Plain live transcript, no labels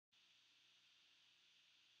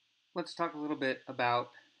Let's talk a little bit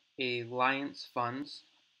about alliance funds,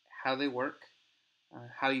 how they work,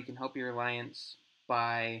 how you can help your alliance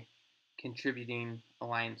by contributing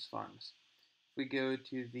alliance funds. If we go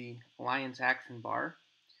to the alliance action bar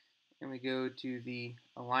and we go to the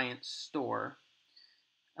alliance store,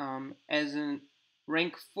 as in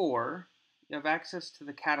rank 4, you have access to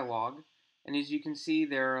the catalog, and as you can see,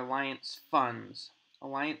 there are alliance funds.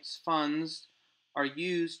 Alliance funds are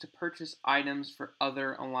used to purchase items for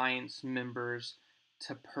other alliance members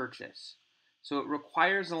to purchase. So it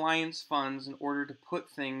requires alliance funds in order to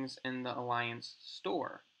put things in the alliance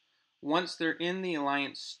store. Once they're in the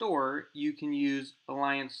alliance store, you can use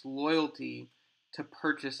alliance loyalty to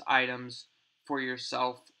purchase items for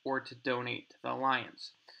yourself or to donate to the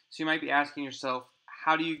alliance. So you might be asking yourself,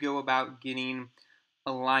 how do you go about getting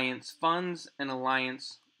alliance funds and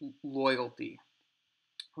alliance loyalty?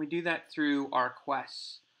 We do that through our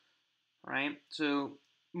quests, right? So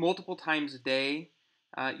multiple times a day,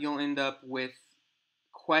 you'll end up with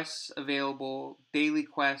quests available, daily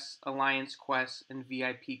quests, alliance quests, and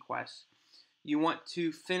VIP quests. You want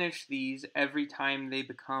to finish these every time they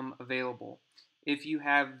become available. If you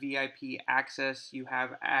have VIP access, you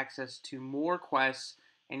have access to more quests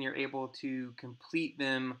and you're able to complete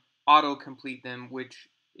them, auto-complete them, which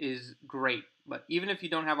is great. But even if you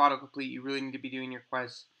don't have autocomplete, you really need to be doing your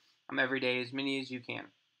quests every day, as many as you can.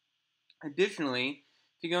 Additionally,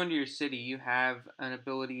 if you go into your city, you have an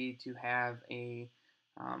ability to have a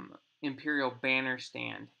Imperial banner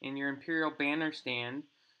stand. In your Imperial banner stand,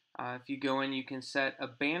 if you go in, you can set a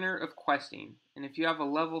banner of questing. And if you have a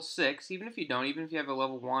level 6, even if you don't, even if you have a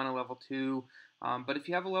level 1, a level 2, but if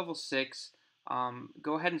you have a level 6,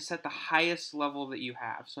 go ahead and set the highest level that you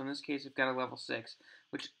have. So in this case, I've got a level 6,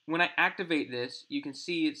 which when I activate this, you can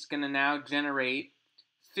see it's going to now generate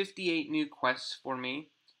 58 new quests for me,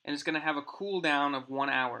 and it's going to have a cooldown of 1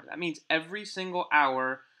 hour. That means every single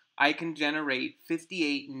hour I can generate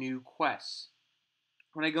 58 new quests.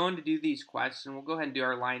 When I go in to do these quests, and we'll go ahead and do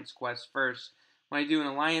our alliance quest first. When I do an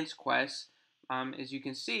alliance quest, as you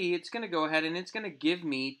can see, it's going to go ahead and it's going to give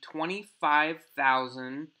me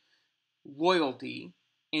 25,000 loyalty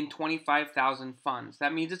in 25,000 funds.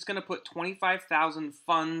 That means it's going to put 25,000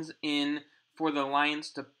 funds in for the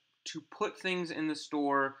alliance to put things in the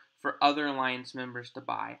store for other alliance members to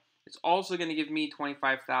buy. It's also going to give me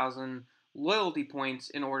 25,000 loyalty points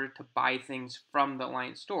in order to buy things from the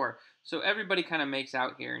alliance store. So everybody kind of makes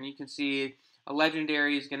out here, and you can see a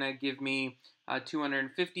legendary is going to give me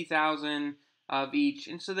 250,000 of each,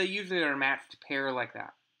 and so they usually are a matched pair like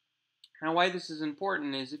that. Now, why this is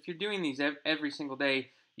important is if you're doing these every single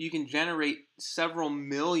day, you can generate several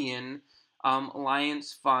million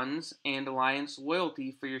alliance funds and alliance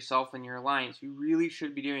loyalty for yourself and your alliance. You really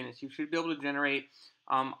should be doing this. You should be able to generate,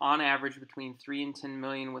 on average, between 3 and 10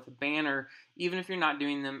 million with a banner, even if you're not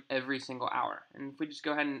doing them every single hour. And if we just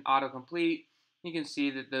go ahead and autocomplete, you can see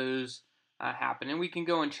that those happen. And we can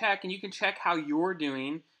go and check, and you can check how you're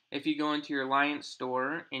doing if you go into your alliance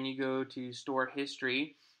store and you go to store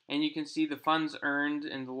history, and you can see the funds earned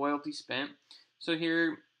and the loyalty spent. So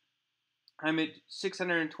here I'm at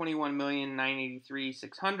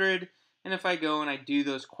 621,983,600, and if I go and I do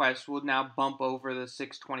those quests, we'll now bump over the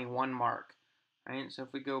 621 mark. Right? So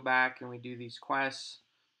if we go back and we do these quests,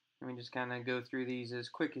 and we just kind of go through these as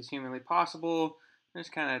quick as humanly possible,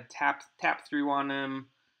 just kind of tap through on them,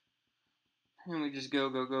 and we just go.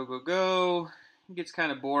 It gets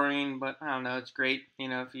kind of boring, but I don't know, it's great. You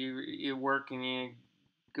know, if you work and you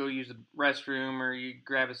go use the restroom, or you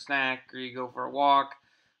grab a snack, or you go for a walk,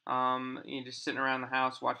 you're just sitting around the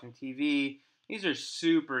house watching TV. These are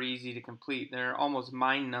super easy to complete. They're almost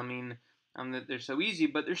mind-numbing that they're so easy,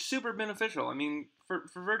 but they're super beneficial. I mean, for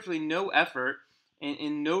virtually no effort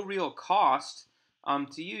and no real cost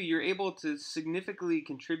to you, you're able to significantly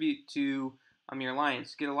contribute to your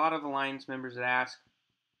alliance. Get a lot of alliance members that ask,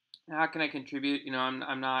 how can I contribute? You know,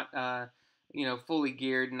 I'm not fully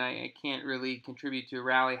geared, and I can't really contribute to a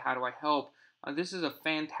rally. How do I help? This is a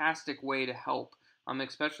fantastic way to help,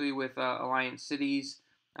 especially with alliance cities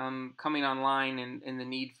coming online, and the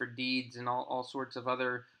need for deeds and all sorts of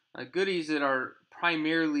other goodies that are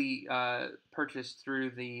primarily purchased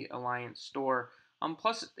through the alliance store.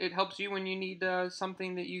 Plus, it helps you when you need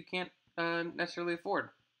something that you can't necessarily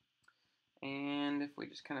afford. And if we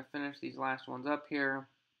just kind of finish these last ones up here,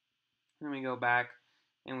 then we go back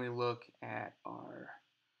and we look at our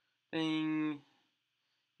thing.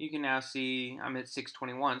 You can now see I'm at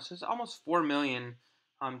 621, so it's almost 4 million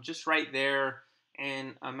just right there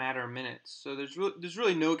in a matter of minutes. So there's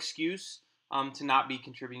really no excuse to not be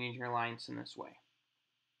contributing to your alliance in this way.